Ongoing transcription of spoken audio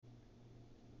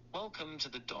Welcome to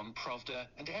the Don Provda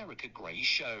and Erica Gray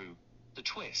Show, The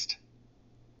Twist.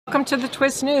 Welcome to The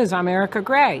Twist News. I'm Erica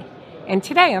Gray, and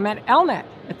today I'm at Elnet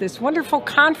at this wonderful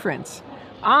conference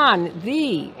on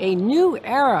a new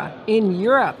era in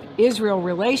Europe-Israel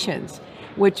relations,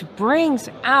 which brings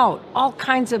out all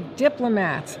kinds of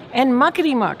diplomats and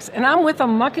muckety-mucks. And I'm with a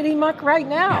muckety-muck right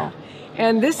now.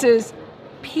 And this is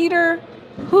Peter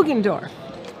Hugendorf.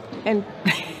 And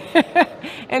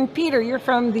and Peter, you're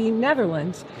from the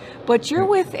Netherlands, but you're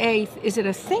with is it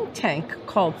a think tank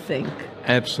called Think?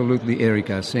 Absolutely,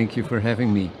 Erica. Thank you for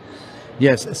having me.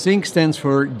 Yes, Think stands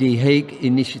for The Hague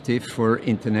Initiative for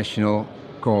International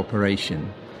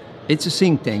Cooperation. It's a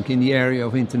think tank in the area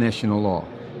of international law.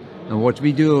 And what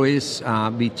we do is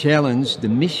we challenge the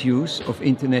misuse of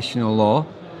international law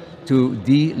to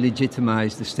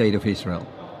delegitimize the State of Israel.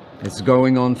 It's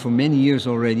going on for many years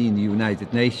already in the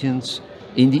United Nations,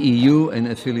 in the EU and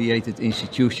affiliated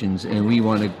institutions, and we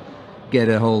want to get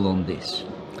a hold on this.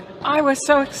 I was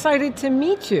so excited to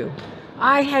meet you.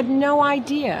 I had no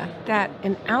idea that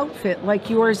an outfit like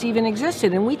yours even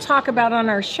existed. And we talk about on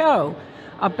our show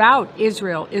about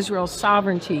Israel's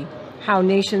sovereignty, how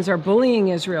nations are bullying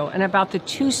Israel, and about the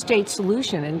two-state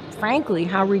solution, and frankly,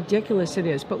 how ridiculous it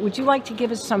is. But would you like to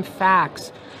give us some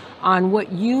facts on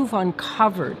what you've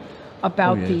uncovered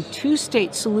about the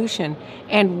two-state solution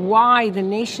and why the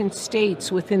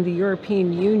nation-states within the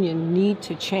European Union need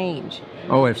to change?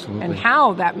 Oh, absolutely. And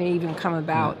how that may even come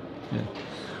about. Yeah.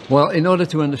 Well, in order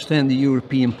to understand the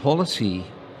European policy,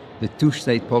 the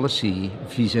two-state policy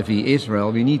vis-à-vis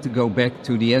Israel, we need to go back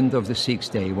to the end of the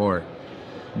Six-Day War.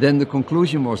 Then the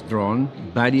conclusion was drawn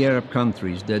by the Arab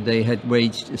countries that they had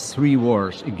waged 3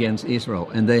 wars against Israel,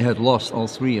 and they had lost all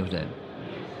 3 of them.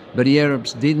 But the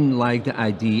Arabs didn't like the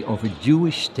idea of a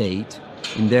Jewish state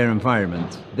in their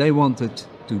environment. They wanted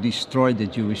to destroy the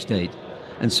Jewish state.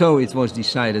 And so it was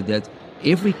decided that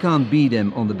if we can't beat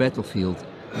them on the battlefield,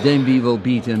 then we will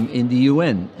beat them in the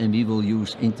UN, and we will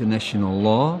use international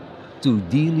law to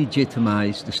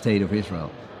delegitimize the State of Israel.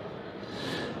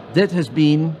 That has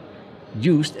been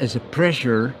used as a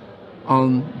pressure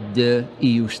on the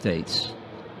EU states.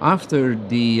 After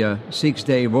the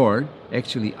Six-Day War,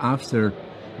 actually after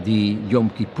the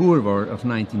Yom Kippur War of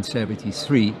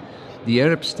 1973, the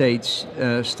Arab states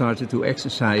started to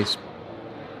exercise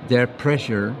their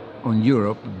pressure on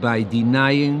Europe by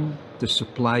denying the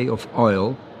supply of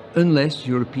oil unless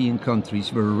European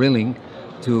countries were willing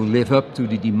to live up to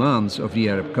the demands of the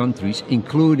Arab countries,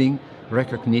 including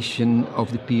recognition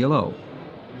of the PLO.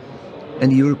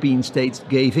 And the European states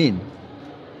gave in.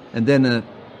 And then a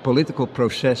political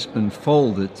process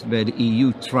unfolded where the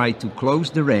EU tried to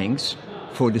close the ranks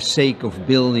for the sake of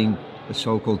building a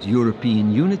so-called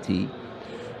European unity.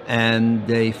 And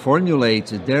they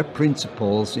formulated their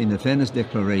principles in the Venice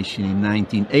Declaration in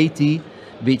 1980,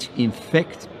 which in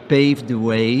fact paved the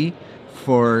way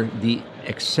for the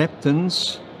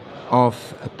acceptance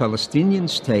of a Palestinian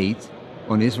state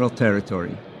on Israel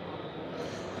territory.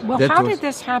 Well, how did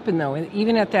this happen, though,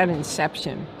 even at that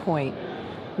inception point,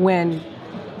 when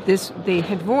they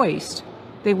had voiced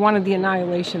they wanted the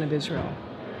annihilation of Israel?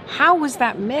 How was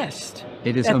that missed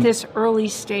at that early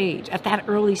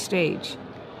stage?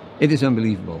 It is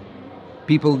unbelievable.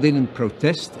 People didn't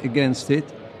protest against it,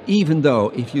 even though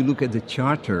if you look at the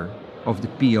charter of the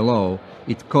PLO,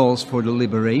 it calls for the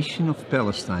liberation of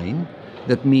Palestine.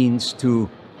 That means to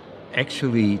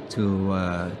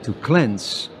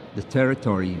cleanse the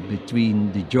territory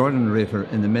between the Jordan River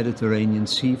and the Mediterranean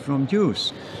Sea from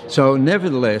Jews. So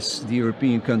nevertheless, the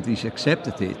European countries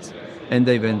accepted it, and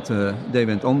they went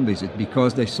on with it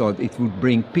because they thought it would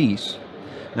bring peace.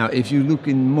 Now, if you look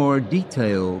in more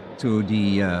detail to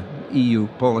the EU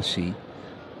policy,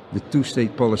 the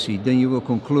two-state policy, then you will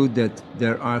conclude that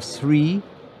there are 3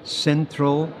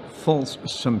 central false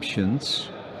assumptions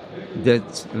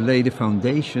that lay the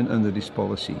foundation under this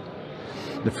policy.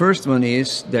 The first one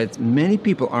is that many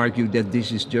people argue that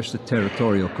this is just a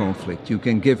territorial conflict. You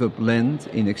can give up land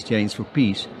in exchange for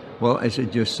peace. Well, as I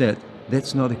just said,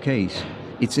 that's not the case.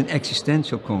 It's an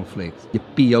existential conflict. The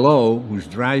PLO, who's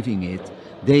driving it,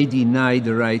 they deny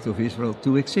the right of Israel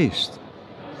to exist.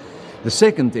 The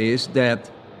second is that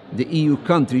the EU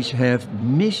countries have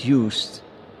misused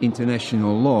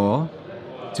international law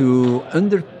to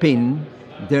underpin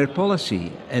their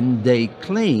policy, and they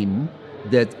claim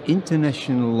that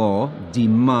international law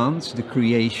demands the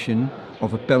creation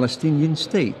of a Palestinian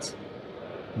state,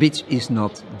 which is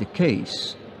not the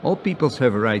case. All peoples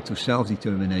have a right to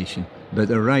self-determination,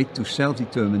 but a right to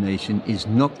self-determination is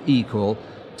not equal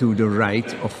to the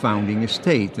right of founding a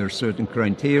state. There are certain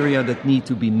criteria that need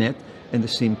to be met, and they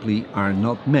simply are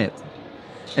not met.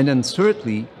 And then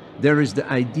thirdly, there is the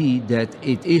idea that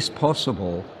it is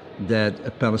possible that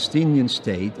a Palestinian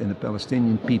state and the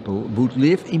Palestinian people would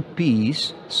live in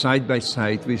peace side by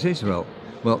side with Israel.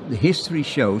 Well, the history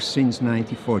shows since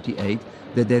 1948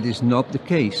 that that is not the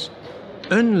case.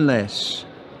 Unless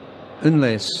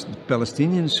the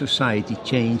Palestinian society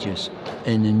changes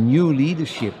and a new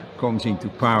leadership comes into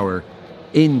power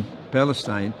in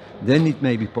Palestine, then it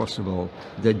may be possible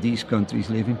that these countries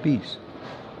live in peace.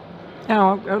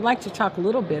 Now, I would like to talk a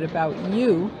little bit about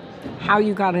you, how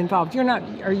you got involved.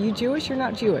 Are you Jewish? You're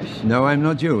not Jewish. No, I'm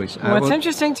not Jewish. What's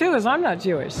interesting too is I'm not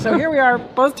Jewish. So here we are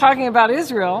both talking about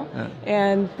Israel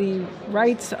and the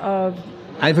rights of...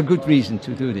 I have a good reason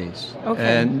to do this. Okay.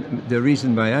 And the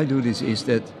reason why I do this is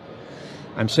that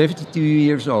I'm 72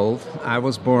 years old. I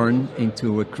was born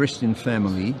into a Christian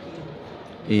family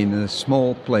in a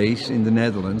small place in the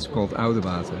Netherlands called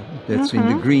Oudewater. That's in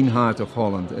the green heart of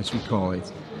Holland, as we call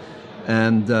it.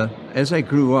 And as I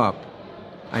grew up,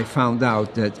 I found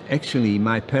out that actually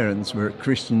my parents were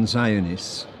Christian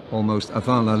Zionists, almost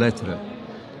avant la lettre.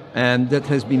 And that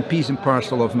has been piece and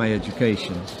parcel of my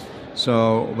education.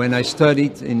 So when I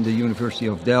studied in the University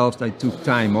of Delft, I took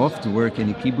time off to work in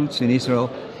a kibbutz in Israel.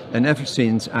 And ever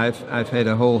since, I've had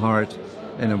a whole heart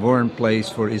and a warm place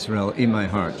for Israel in my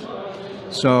heart.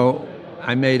 So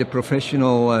I made a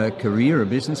professional career, a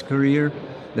business career,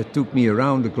 that took me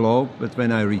around the globe, but when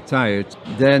I retired,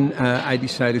 then I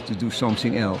decided to do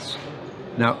something else.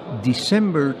 Now,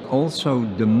 December also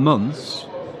the month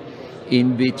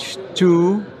in which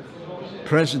two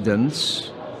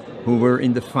presidents who were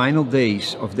in the final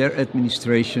days of their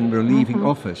administration were leaving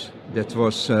office. That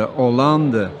was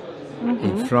Hollande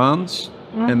in France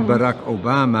and Barack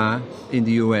Obama in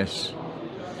the US.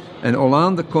 And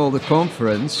Hollande called a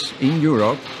conference in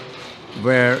Europe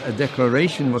where a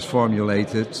declaration was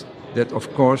formulated that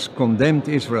of course condemned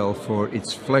Israel for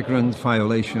its flagrant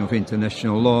violation of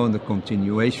international law and the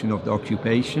continuation of the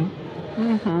occupation.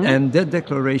 And that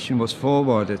declaration was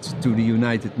forwarded to the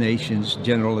United Nations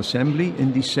General Assembly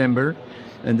in December.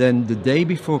 And then the day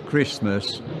before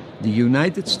Christmas, the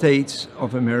United States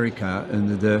of America,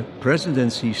 under the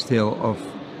presidency still of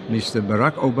Mr.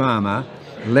 Barack Obama,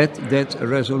 let that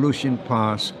resolution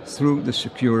pass through the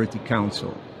Security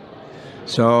Council.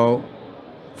 So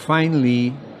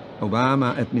finally,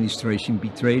 Obama administration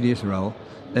betrayed Israel,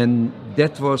 and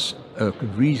that was a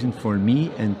reason for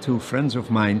me and two friends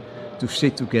of mine to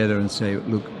sit together and say,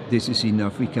 look, this is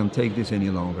enough, we can't take this any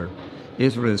longer.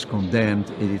 Israel is condemned,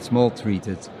 it is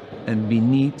maltreated, and we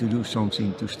need to do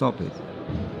something to stop it.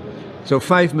 So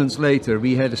 5 months later,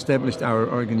 we had established our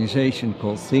organization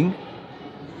called Think,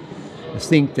 a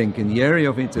think tank in the area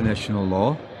of international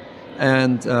law.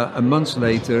 And a month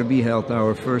later, we held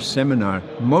our first seminar,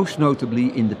 most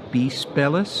notably in the Peace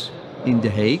Palace in The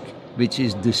Hague, which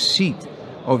is the seat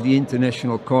of the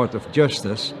International Court of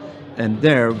Justice. And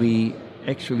there we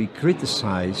actually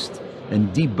criticized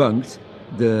and debunked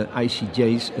the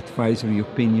ICJ's advisory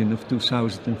opinion of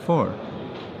 2004.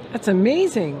 That's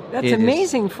amazing. That's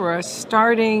amazing for a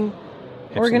starting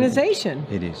organization.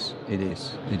 It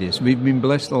is. We've been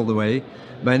blessed all the way.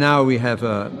 By now we have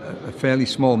a fairly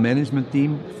small management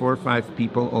team, 4 or 5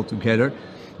 people altogether,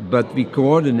 but we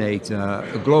coordinate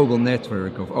a global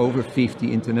network of over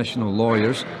 50 international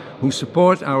lawyers who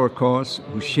support our cause,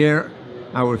 who share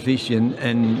our vision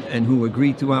and who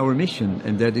agree to our mission,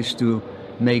 and that is to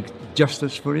make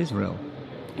justice for Israel.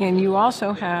 And you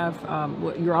also have,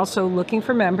 you're also looking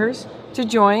for members to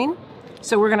join.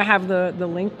 So we're going to have the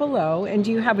link below. And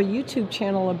do you have a YouTube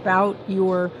channel about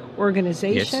your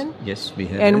organization? Yes, we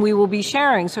have. And we will be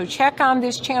sharing. So check on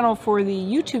this channel for the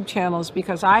YouTube channels,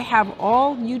 because I have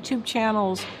all YouTube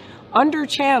channels under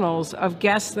channels of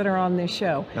guests that are on this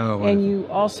show. Oh, and you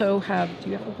also have,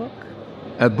 do you have a book?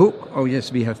 A book? Oh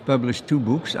yes, we have published 2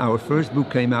 books. Our first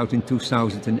book came out in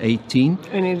 2018.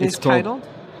 And it's titled?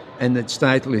 And its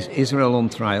title is Israel on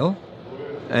Trial.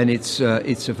 And it's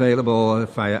available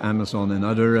via Amazon and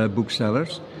other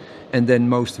booksellers. And then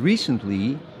most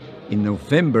recently, in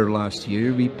November last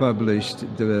year, we published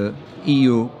the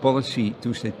EU policy,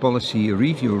 two-state policy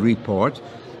review report.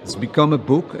 It's become a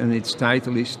book, and its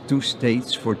title is 2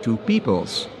 States for 2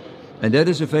 Peoples. And that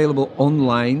is available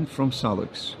online from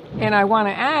Salux. And I want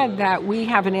to add that we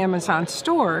have an Amazon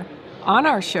store on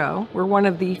our show. We're one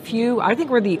of the few, I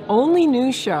think we're the only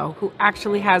news show who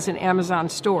actually has an Amazon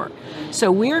store.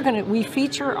 So we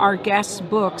feature our guests'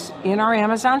 books in our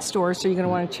Amazon store, so you're going to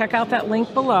want to check out that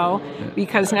link below,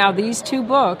 because now these 2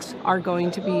 books are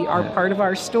going to be part of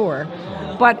our store.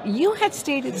 But you had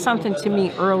stated something to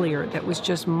me earlier that was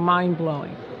just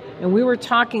mind-blowing. And we were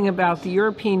talking about the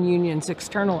European Union's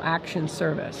External Action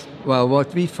Service. Well,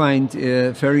 what we find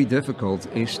very difficult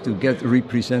is to get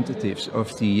representatives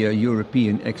of the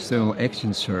European External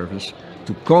Action Service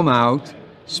to come out,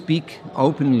 speak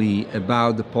openly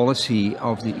about the policy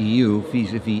of the EU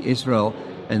vis-à-vis Israel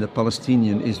and the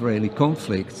Palestinian-Israeli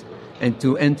conflict, and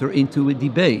to enter into a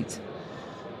debate.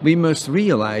 We must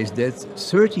realize that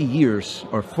 30 years,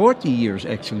 or 40 years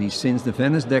actually, since the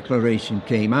Venice Declaration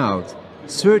came out,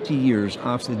 30 years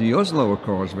after the Oslo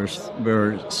Accords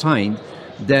were signed,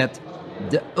 that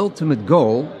the ultimate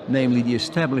goal, namely the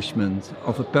establishment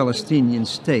of a Palestinian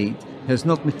state, has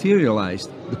not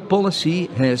materialized. The policy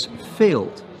has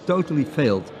failed, totally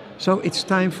failed. So it's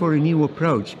time for a new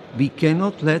approach. We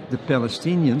cannot let the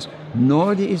Palestinians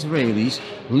nor the Israelis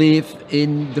live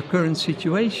in the current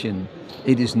situation.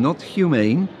 It is not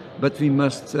humane, but we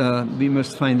must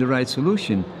find the right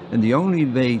solution. And the only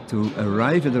way to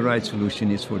arrive at the right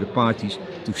solution is for the parties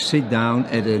to sit down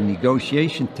at a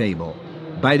negotiation table.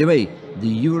 By the way, the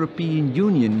European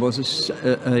Union was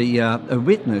a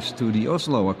witness to the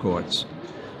Oslo Accords.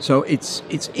 So it's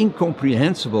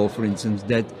incomprehensible, for instance,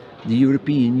 that the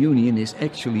European Union is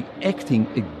actually acting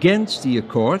against the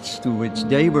accords to which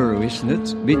they were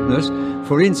witness,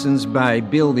 for instance, by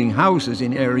building houses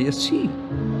in Area C,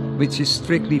 which is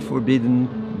strictly forbidden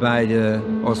by the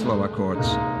Oslo Accords.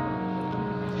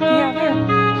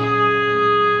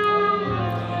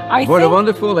 What a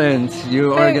wonderful end.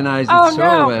 You organized it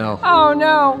so well. Oh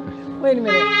no. Wait a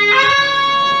minute.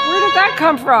 Where did that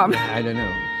come from? I don't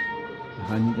know. We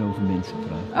gaan niet over mensen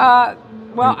praten.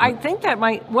 Well, I think that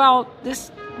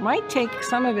this might take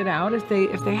some of it out. If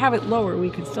they have it lower, we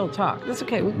can still talk. That's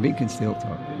okay. We can still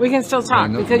talk. We can still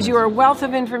talk because you are a wealth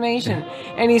of information.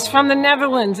 And he's from the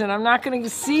Netherlands, and I'm not going to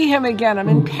see him again. I'm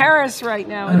in Paris right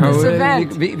now at this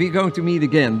event. We're going to meet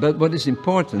again. But what is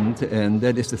important, and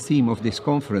that is the theme of this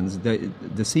conference,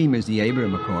 the theme is the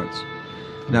Abraham Accords.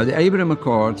 Now, the Abraham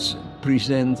Accords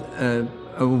present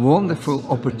a wonderful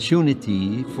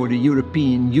opportunity for the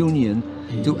European Union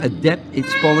to adapt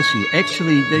its policy.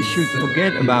 Actually, they should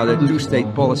forget about a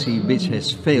two-state policy which has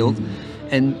failed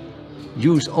and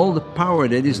use all the power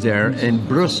that is there, and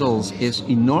Brussels is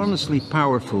enormously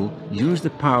powerful. Use the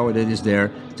power that is there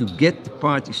to get the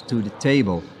parties to the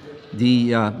table.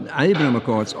 The Abraham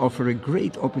Accords offer a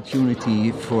great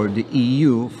opportunity for the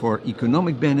EU for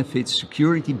economic benefits,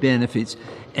 security benefits,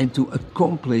 and to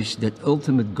accomplish that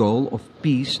ultimate goal of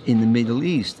peace in the Middle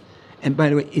East. And by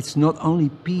the way, it's not only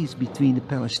peace between the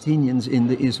Palestinians and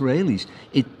the Israelis.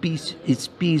 It's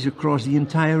peace across the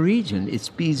entire region. It's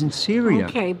peace in Syria.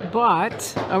 Okay,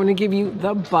 but I'm going to give you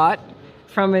the but.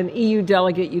 From an EU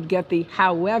delegate, you'd get the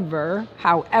however,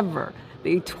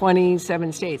 the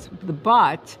 27 states. The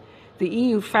but, the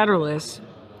EU federalists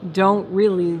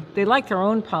they like their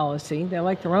own policy. They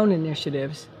like their own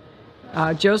initiatives.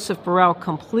 Joseph Borrell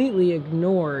completely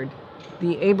ignored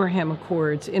the Abraham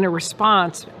Accords in a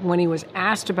response when he was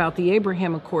asked about the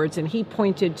Abraham Accords, and he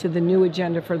pointed to the new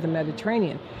agenda for the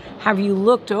Mediterranean. Have you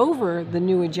looked over the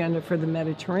new agenda for the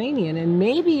Mediterranean? And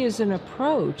maybe as an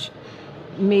approach,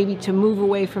 maybe to move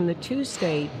away from the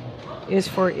two-state, is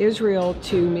for Israel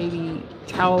to maybe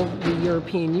tell the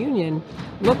European Union,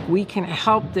 look, we can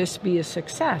help this be a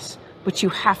success, but you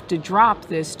have to drop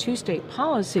this two-state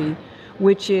policy,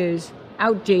 which is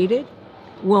outdated,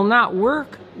 will not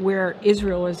work where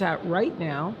Israel is at right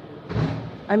now.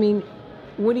 I mean,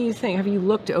 what do you think? Have you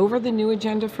looked over the new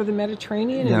agenda for the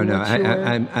Mediterranean? No,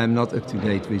 I'm not up to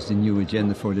date with the new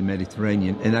agenda for the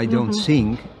Mediterranean, and I don't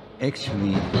think,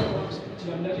 actually,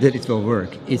 that it will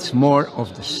work. It's more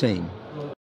of the same.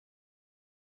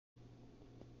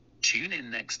 Tune in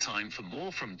next time for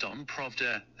more from Don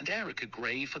Provda and Erica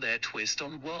Gray for their twist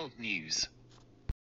on world news.